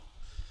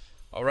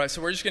All right,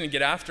 so we're just going to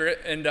get after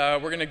it, and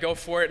we're going to go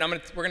for it. And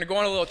we're going to go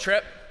on a little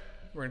trip.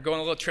 We're going to go on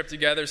a little trip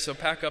together. So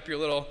pack up your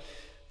little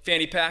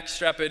fanny pack,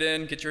 strap it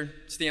in, get your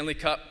Stanley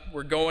Cup.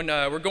 We're going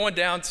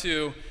down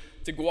to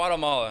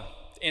Guatemala,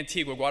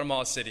 Antigua,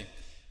 Guatemala City,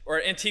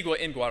 or Antigua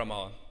in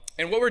Guatemala.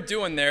 And what we're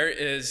doing there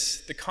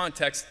is the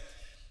context.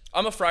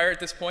 I'm a friar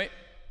at this point,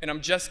 and I'm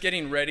just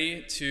getting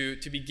ready to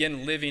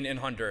begin living in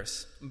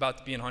Honduras. I'm about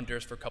to be in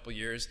Honduras for a couple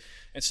years.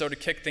 And so to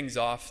kick things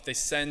off, they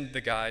send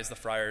the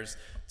friars,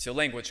 to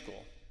language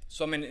school.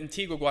 So I'm in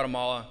Antigua,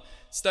 Guatemala,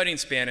 studying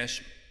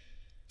Spanish.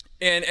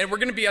 And we're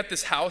going to be at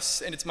this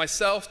house, and it's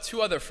myself,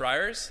 two other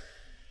friars,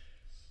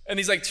 and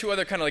these two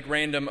other kind of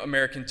random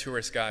American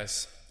tourist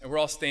guys. And we're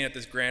all staying at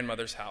this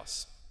grandmother's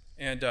house.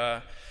 And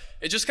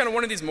it's just kind of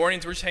one of these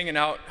mornings, we're just hanging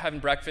out, having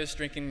breakfast,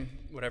 drinking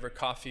whatever,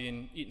 coffee,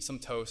 and eating some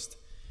toast.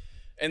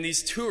 And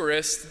these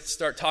tourists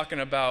start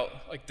talking about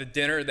the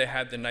dinner they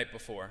had the night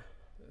before.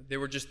 They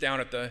were just down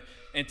at the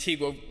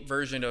Antigua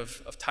version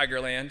of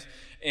Tigerland,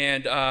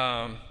 and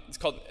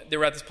they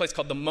were at this place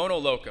called the Mono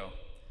Loco,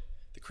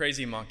 the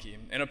Crazy Monkey.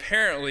 And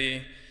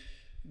apparently,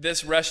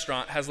 this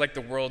restaurant has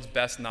the world's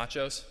best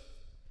nachos.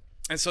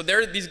 And so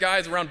these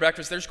guys around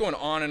breakfast, they're just going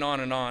on and on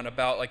and on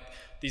about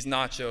these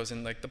nachos,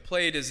 and the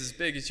plate is as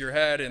big as your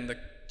head, and the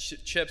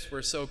chips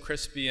were so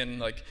crispy,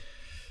 and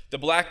the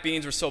black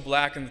beans were so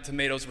black, and the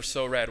tomatoes were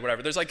so red,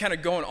 whatever. There's kind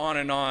of going on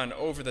and on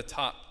over the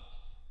top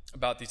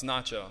about these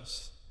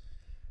nachos.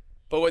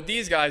 But what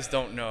these guys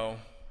don't know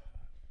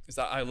is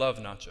that I love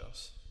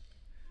nachos.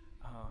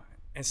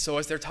 And so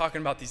as they're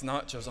talking about these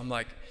nachos, I'm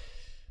like,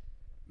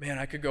 man,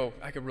 I could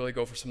really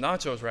go for some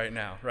nachos right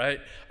now, right?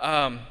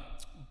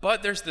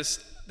 But there's this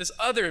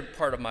other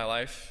part of my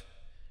life.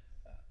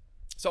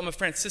 So I'm a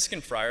Franciscan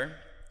friar,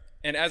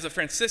 and as a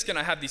Franciscan,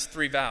 I have these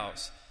 3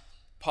 vows: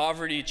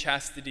 poverty,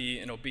 chastity,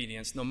 and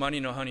obedience. No money,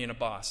 no honey, and a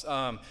boss.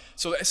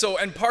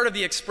 And part of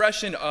the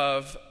expression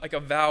of a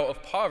vow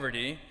of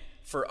poverty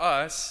for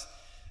us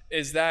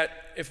is that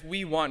if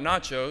we want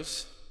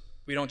nachos,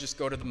 we don't just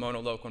go to the Mono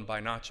Loco and buy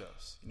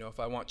nachos.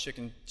 If I want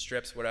chicken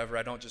strips, whatever,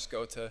 I don't just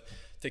go to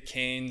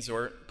Cane's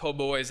or Po'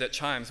 Boys at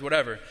Chimes,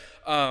 whatever.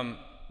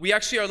 We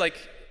actually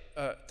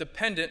are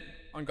dependent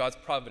on God's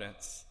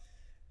providence,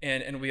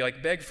 and we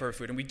beg for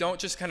food, and we don't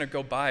just kind of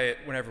go buy it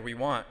whenever we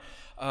want.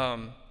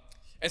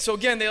 And so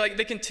again,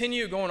 they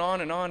continue going on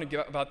and on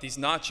about these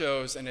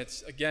nachos, and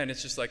it's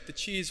just the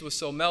cheese was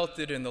so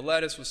melted, and the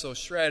lettuce was so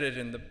shredded,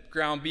 and the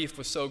ground beef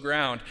was so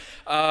ground.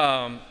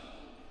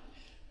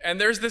 And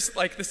there's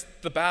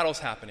the battle's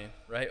happening,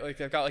 right?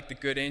 I've got the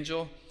good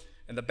angel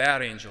and the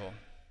bad angel.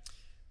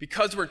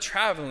 Because we're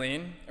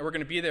traveling, and we're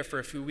going to be there for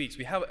a few weeks,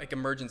 we have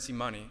emergency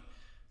money.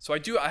 So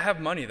I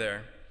have money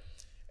there.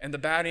 And the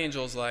bad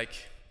angel's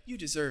you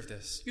deserve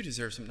this. You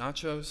deserve some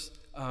nachos.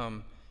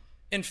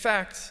 In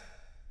fact,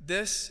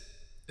 this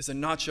is a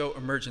nacho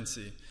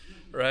emergency,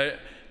 right?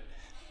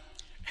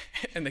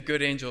 And the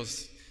good angel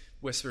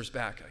whispers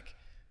back,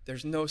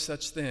 there's no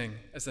such thing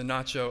as a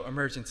nacho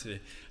emergency.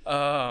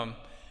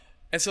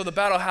 And so the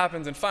battle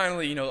happens, and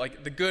finally,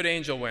 the good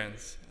angel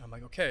wins. And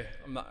I'm okay,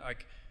 I'm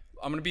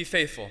going to be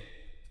faithful.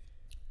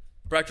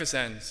 Breakfast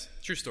ends.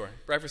 True story.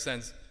 Breakfast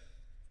ends.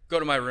 Go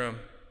to my room,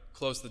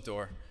 close the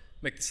door,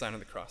 make the sign of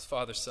the cross.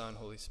 Father, Son,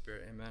 Holy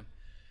Spirit, amen.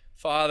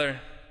 Father,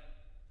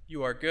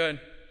 you are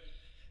good.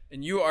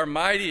 And you are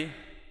mighty.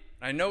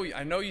 I know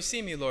you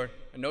see me, Lord.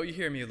 I know you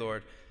hear me,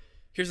 Lord.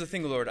 Here's the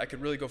thing, Lord. I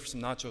could really go for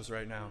some nachos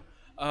right now.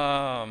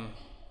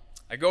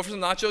 I go for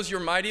some nachos. You're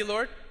mighty,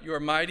 Lord. You are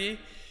mighty.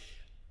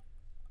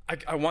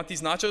 I want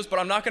these nachos, but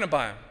I'm not going to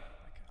buy them.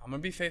 I'm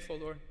going to be faithful,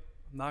 Lord.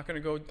 I'm not going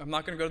to go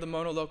to the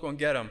Mono Loco and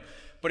get them.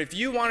 But if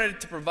you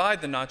wanted to provide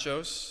the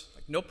nachos,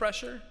 no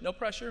pressure.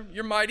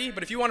 You're mighty,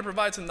 but if you want to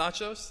provide some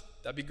nachos,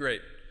 that'd be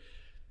great.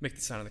 Make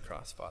the sign of the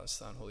cross, Father,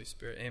 Son, Holy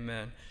Spirit,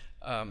 amen.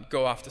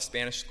 Go off to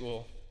Spanish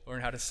school, learn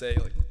how to say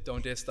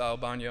 "Donde está el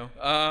baño?"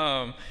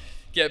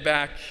 Get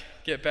back.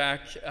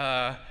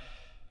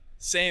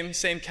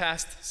 Same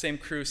cast, same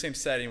crew, same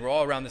setting. We're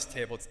all around this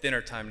table. It's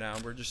dinner time now.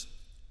 We're just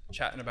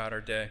chatting about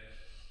our day.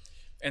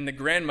 And the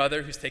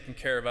grandmother who's taking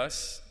care of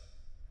us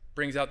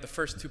brings out the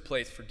first 2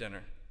 plates for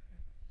dinner.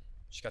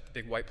 She's got the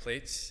big white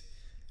plates.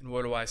 And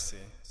what do I see?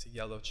 I see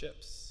yellow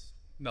chips,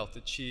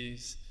 melted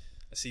cheese.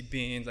 I see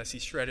beans. I see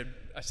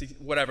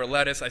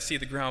lettuce. I see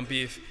the ground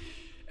beef.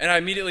 And I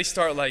immediately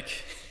start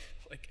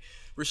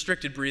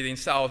restricted breathing,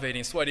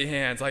 salivating, sweaty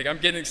hands. I'm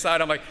getting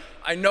excited. I'm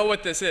I know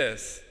what this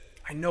is.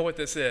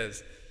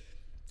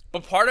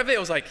 But part of it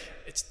was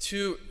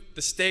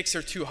the stakes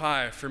are too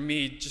high for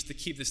me just to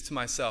keep this to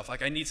myself.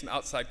 I need some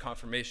outside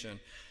confirmation.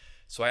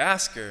 So I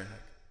ask her,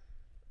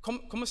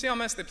 ¿Cómo se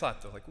llama este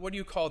plato? What do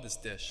you call this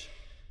dish?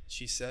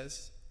 She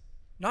says,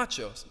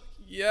 nachos.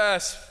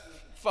 Yes,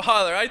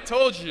 Father, I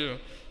told you.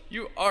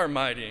 You are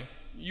mighty.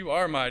 You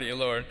are mighty,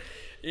 Lord.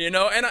 And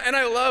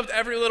I loved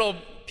every little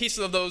piece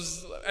of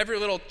those, every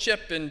little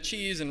chip and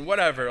cheese and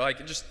whatever.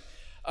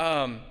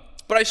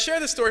 But I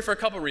share this story for a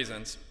couple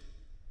reasons.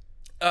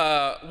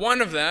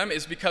 One of them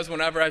is because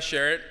whenever I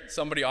share it,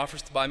 somebody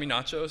offers to buy me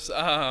nachos.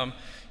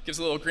 Gives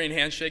a little green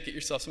handshake, get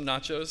yourself some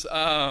nachos.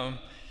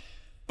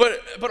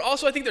 But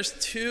also I think there's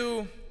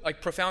two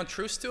like profound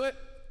truths to it.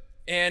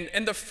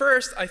 And the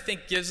first, I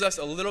think, gives us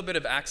a little bit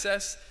of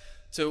access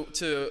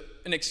to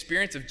an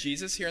experience of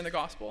Jesus here in the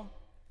gospel.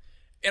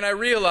 And I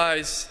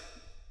realize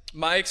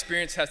my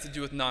experience has to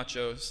do with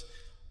nachos.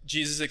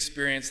 Jesus'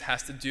 experience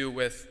has to do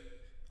with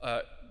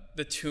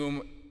the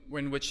tomb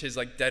in which his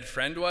like dead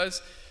friend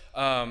was.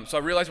 So I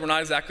realize we're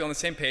not exactly on the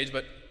same page,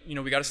 but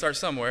we got to start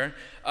somewhere.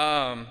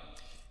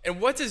 And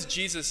what does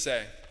Jesus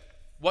say?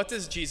 What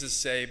does Jesus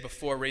say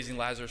before raising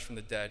Lazarus from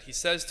the dead? He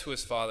says to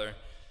his Father,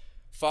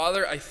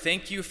 "Father, I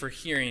thank you for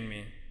hearing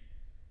me.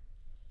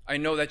 I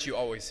know that you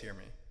always hear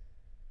me."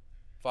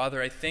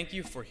 Father, I thank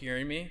you for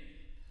hearing me.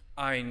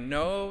 I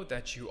know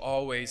that you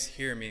always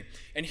hear me.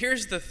 And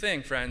here's the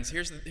thing, friends.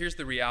 Here's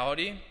the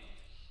reality,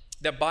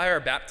 that by our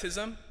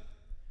baptism,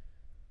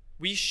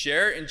 we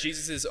share in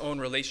Jesus' own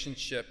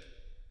relationship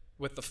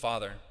with the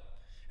Father.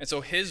 And so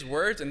his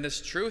words and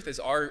this truth is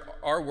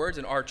our words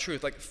and our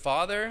truth. Like,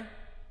 Father,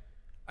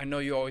 I know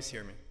you always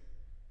hear me.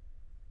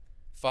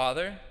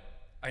 Father,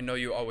 I know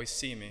you always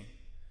see me.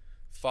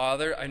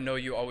 Father, I know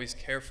you always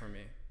care for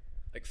me.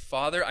 Like,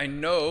 Father, I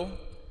know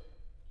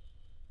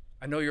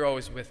you're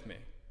always with me.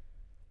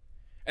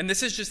 And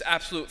this is just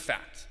absolute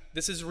fact.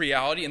 This is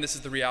reality, and this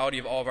is the reality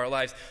of all of our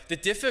lives. The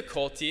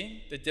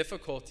difficulty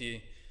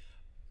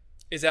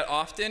is that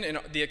often in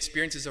the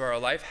experiences of our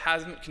life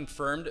hasn't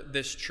confirmed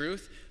this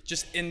truth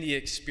just in the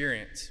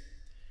experience.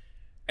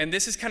 And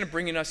this is kind of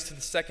bringing us to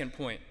the second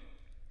point.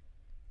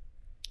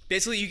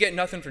 Basically, you get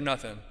nothing for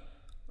nothing.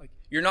 Like,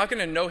 you're not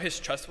going to know his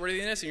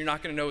trustworthiness, and you're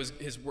not going to know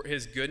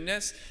his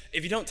goodness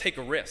if you don't take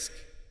a risk.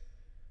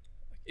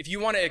 If you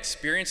want to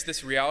experience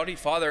this reality,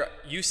 Father,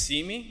 you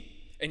see me,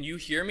 and you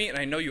hear me, and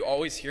I know you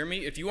always hear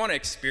me. If you want to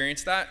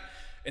experience that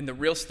in the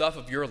real stuff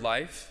of your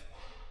life,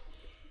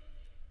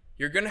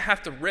 you're going to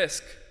have to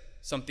risk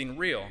something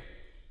real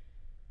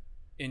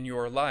in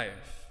your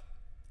life.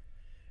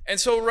 And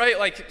so,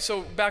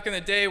 so back in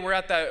the day, we're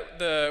at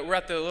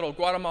the little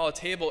Guatemala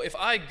table. If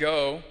I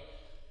go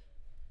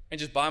and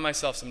just buy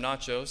myself some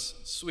nachos,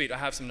 sweet, I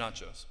have some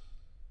nachos.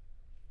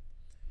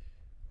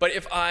 But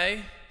if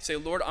I say,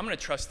 Lord, I'm going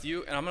to trust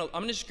you, and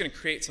I'm just going to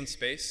create some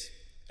space,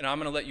 and I'm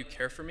going to let you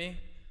care for me,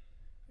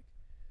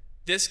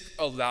 this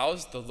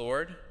allows the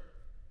Lord,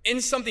 in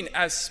something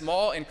as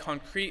small and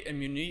concrete and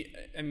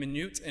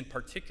minute and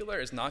particular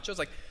as nachos,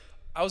 like,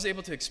 I was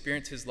able to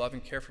experience his love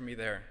and care for me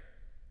there.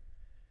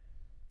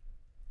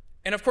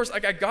 And of course,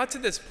 like, I got to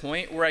this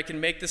point where I can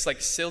make this like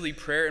silly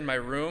prayer in my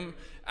room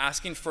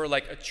asking for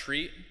like a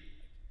treat.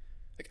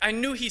 Like, I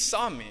knew he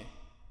saw me,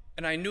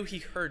 and I knew he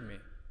heard me.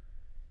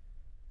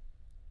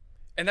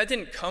 And that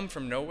didn't come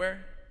from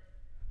nowhere.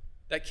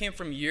 That came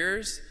from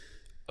years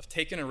of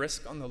taking a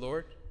risk on the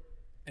Lord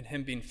and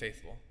him being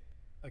faithful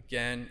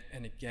again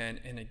and again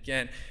and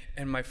again.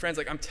 And my friends,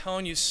 like, I'm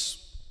telling you,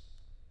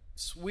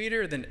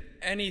 sweeter than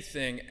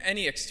anything,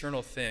 any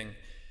external thing,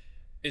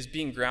 is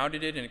being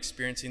grounded in and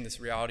experiencing this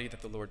reality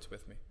that the Lord's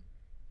with me,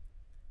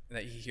 and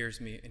that he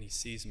hears me and he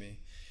sees me.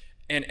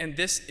 And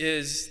this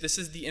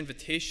is the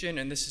invitation,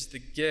 and this is the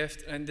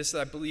gift, and this,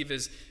 I believe,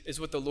 is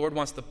what the Lord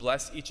wants to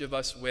bless each of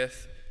us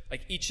with,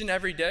 like, each and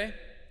every day.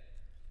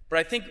 But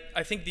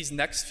I think these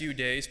next few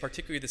days,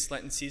 particularly this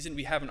Lenten season,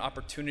 we have an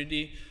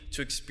opportunity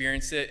to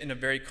experience it in a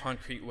very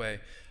concrete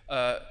way.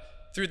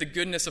 Through the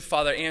goodness of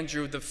Father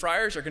Andrew, the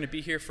friars are going to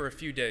be here for a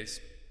few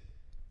days.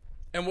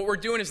 And what we're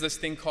doing is this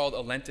thing called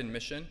a Lenten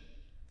mission.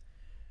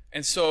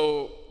 And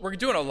so we're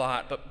doing a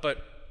lot, but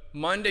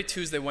Monday,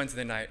 Tuesday,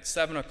 Wednesday night,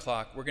 7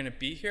 o'clock, we're going to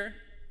be here.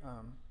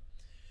 And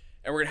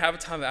we're going to have a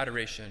time of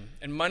adoration.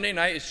 And Monday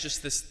night is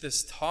just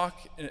this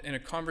talk and a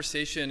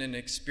conversation and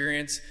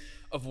experience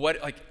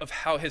of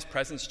how his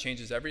presence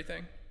changes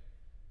everything.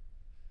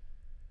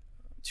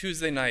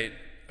 Tuesday night,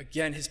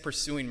 again, his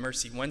pursuing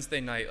mercy.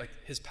 Wednesday night, like,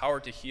 his power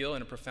to heal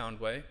in a profound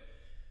way.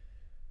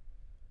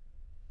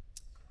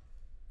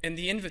 And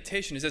the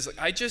invitation is this: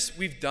 like,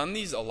 we've done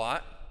these a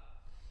lot,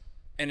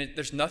 and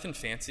there's nothing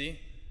fancy.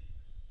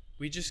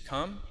 We just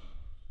come,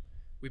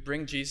 we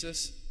bring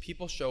Jesus,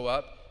 people show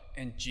up,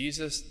 and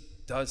Jesus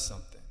does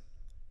something.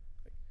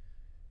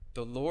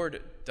 The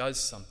Lord does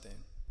something.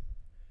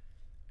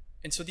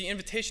 And so the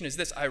invitation is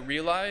this: I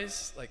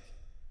realize,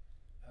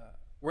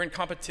 we're in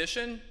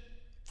competition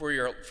for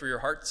your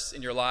hearts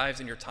and your lives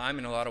and your time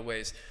in a lot of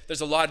ways.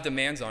 There's a lot of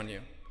demands on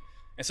you.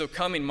 And so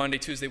coming Monday,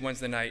 Tuesday,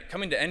 Wednesday night,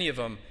 coming to any of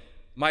them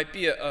might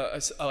be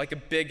like a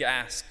big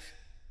ask.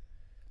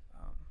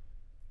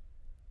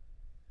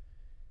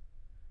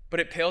 But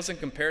it pales in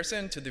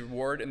comparison to the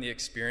reward and the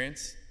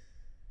experience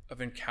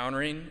of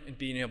encountering and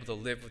being able to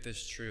live with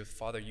this truth.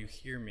 Father, you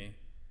hear me,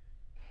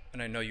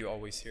 and I know you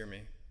always hear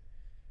me.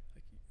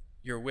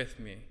 You're with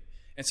me.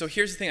 And so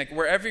here's the thing, like,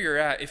 wherever you're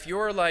at, if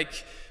you're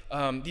like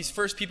these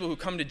first people who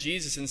come to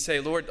Jesus and say,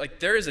 Lord, like,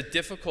 there is a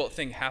difficult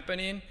thing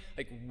happening,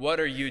 like, what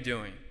are you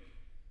doing?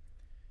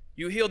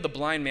 You healed the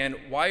blind man.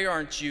 Why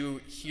aren't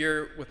you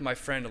here with my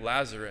friend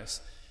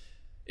Lazarus?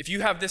 If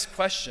you have this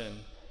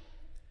question,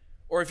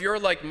 or if you're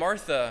like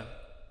Martha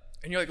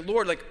and you're like,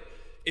 Lord, like,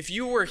 if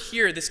you were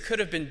here, this could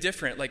have been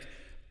different. Like,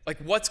 Like,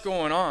 what's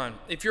going on?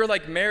 If you're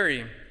like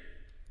Mary,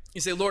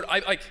 you say, Lord,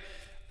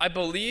 I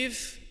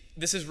believe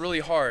this is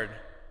really hard.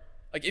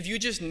 Like, if you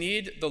just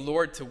need the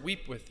Lord to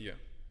weep with you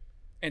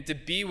and to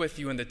be with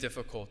you in the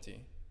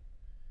difficulty.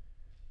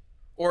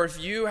 Or if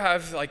you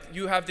have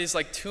this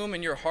like tomb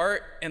in your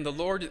heart and the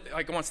Lord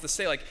like wants to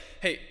say like,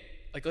 hey,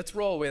 like let's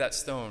roll away that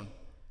stone.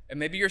 And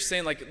maybe you're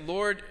saying like,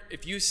 Lord,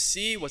 if you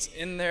see what's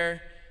in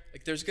there,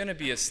 like there's going to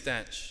be a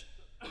stench.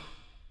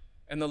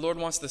 And the Lord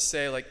wants to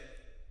say like,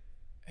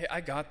 hey,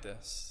 I got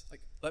this.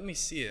 Like, let me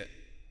see it.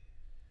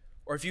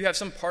 Or if you have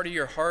some part of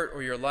your heart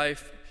or your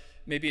life,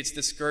 maybe it's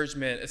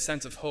discouragement, a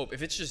sense of hope.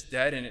 If it's just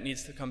dead and it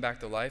needs to come back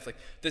to life, like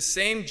the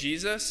same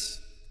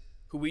Jesus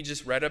who we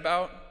just read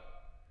about,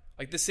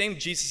 like the same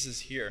Jesus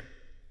is here.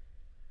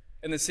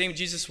 And the same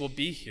Jesus will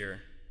be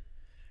here.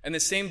 And the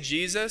same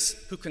Jesus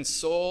who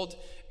consoled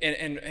and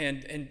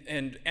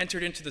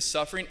entered into the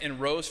suffering and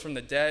rose from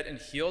the dead and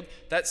healed,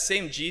 that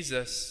same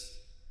Jesus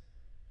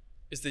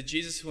is the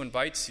Jesus who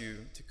invites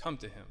you to come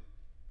to him.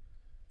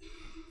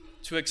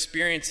 To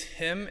experience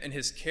him and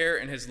his care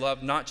and his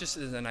love, not just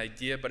as an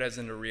idea, but as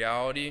in a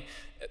reality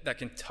that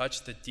can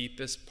touch the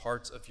deepest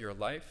parts of your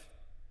life.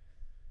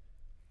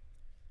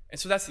 And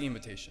so that's the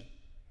invitation.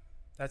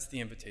 That's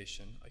the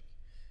invitation. Like,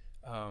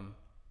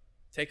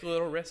 take a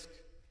little risk,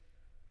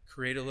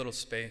 create a little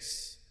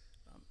space,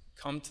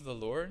 come to the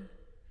Lord,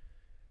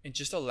 and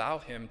just allow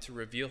him to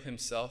reveal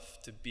himself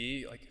to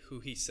be like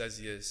who he says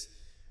he is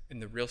in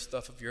the real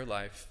stuff of your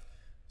life,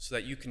 so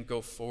that you can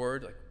go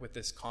forward like with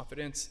this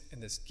confidence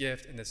and this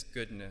gift and this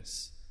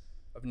goodness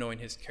of knowing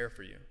his care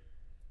for you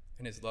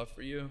and his love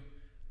for you.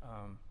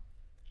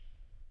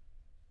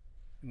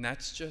 And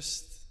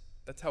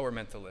that's how we're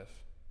meant to live.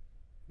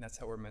 And that's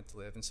how we're meant to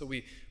live. And so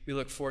we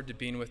look forward to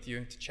being with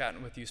you, to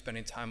chatting with you,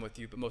 spending time with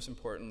you, but most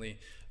importantly,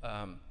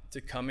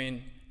 to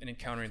coming and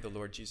encountering the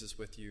Lord Jesus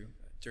with you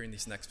during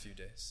these next few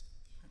days.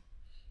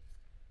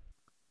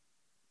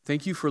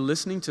 Thank you for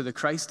listening to the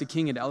Christ the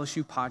King at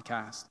LSU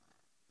podcast.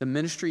 The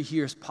ministry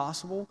here is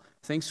possible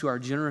thanks to our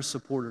generous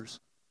supporters.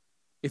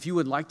 If you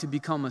would like to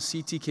become a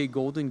CTK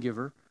Golden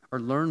Giver or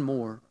learn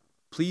more,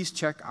 please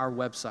check our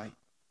website.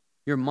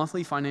 Your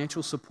monthly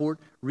financial support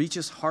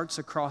reaches hearts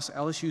across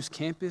LSU's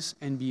campus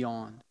and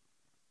beyond.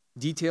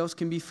 Details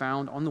can be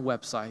found on the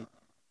website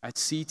at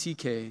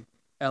ctklsu.org.